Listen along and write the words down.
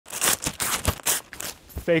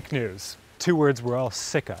Fake news. Two words we're all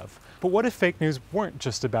sick of. But what if fake news weren't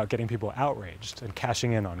just about getting people outraged and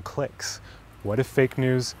cashing in on clicks? What if fake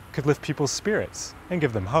news could lift people's spirits and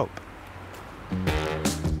give them hope?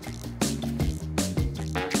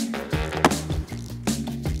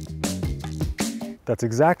 That's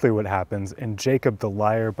exactly what happens in Jakob the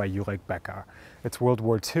Liar by Jurek Becker. It's World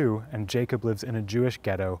War II, and Jakob lives in a Jewish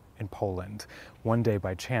ghetto in Poland. One day,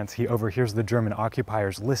 by chance, he overhears the German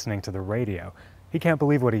occupiers listening to the radio. He can't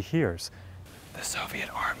believe what he hears. The Soviet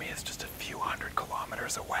army is just a few hundred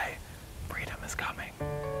kilometers away. Freedom is coming.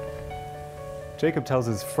 Jakob tells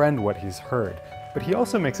his friend what he's heard, but he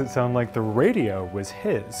also makes it sound like the radio was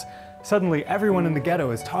his. Suddenly, everyone in the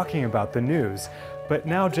ghetto is talking about the news, but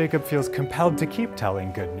now Jakob feels compelled to keep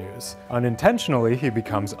telling good news. Unintentionally, he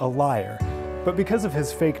becomes a liar. But because of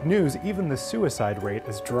his fake news, even the suicide rate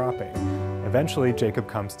is dropping. Eventually, Jakob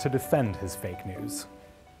comes to defend his fake news.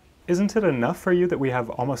 Isn't it enough for you that we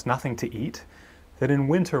have almost nothing to eat? That in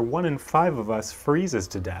winter, 1 in 5 of us freezes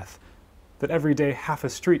to death? That every day half a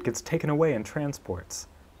street gets taken away in transports?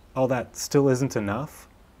 All that still isn't enough?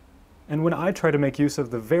 And when I try to make use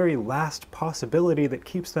of the very last possibility that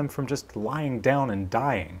keeps them from just lying down and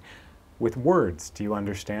dying, with words, do you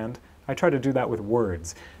understand? I try to do that with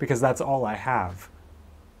words, because that's all I have.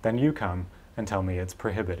 Then you come and tell me it's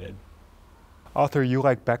prohibited. Author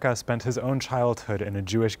Jurek Becker spent his own childhood in a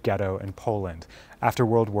Jewish ghetto in Poland. After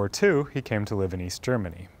World War II, he came to live in East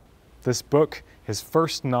Germany. This book, his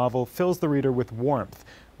first novel, fills the reader with warmth,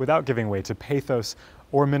 without giving way to pathos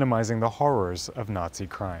or minimizing the horrors of Nazi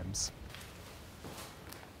crimes.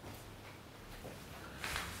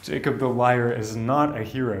 Jakob the Liar is not a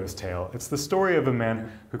hero's tale. It's the story of a man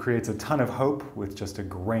who creates a ton of hope with just a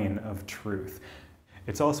grain of truth.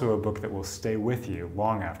 It's also a book that will stay with you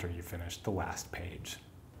long after you finish the last page.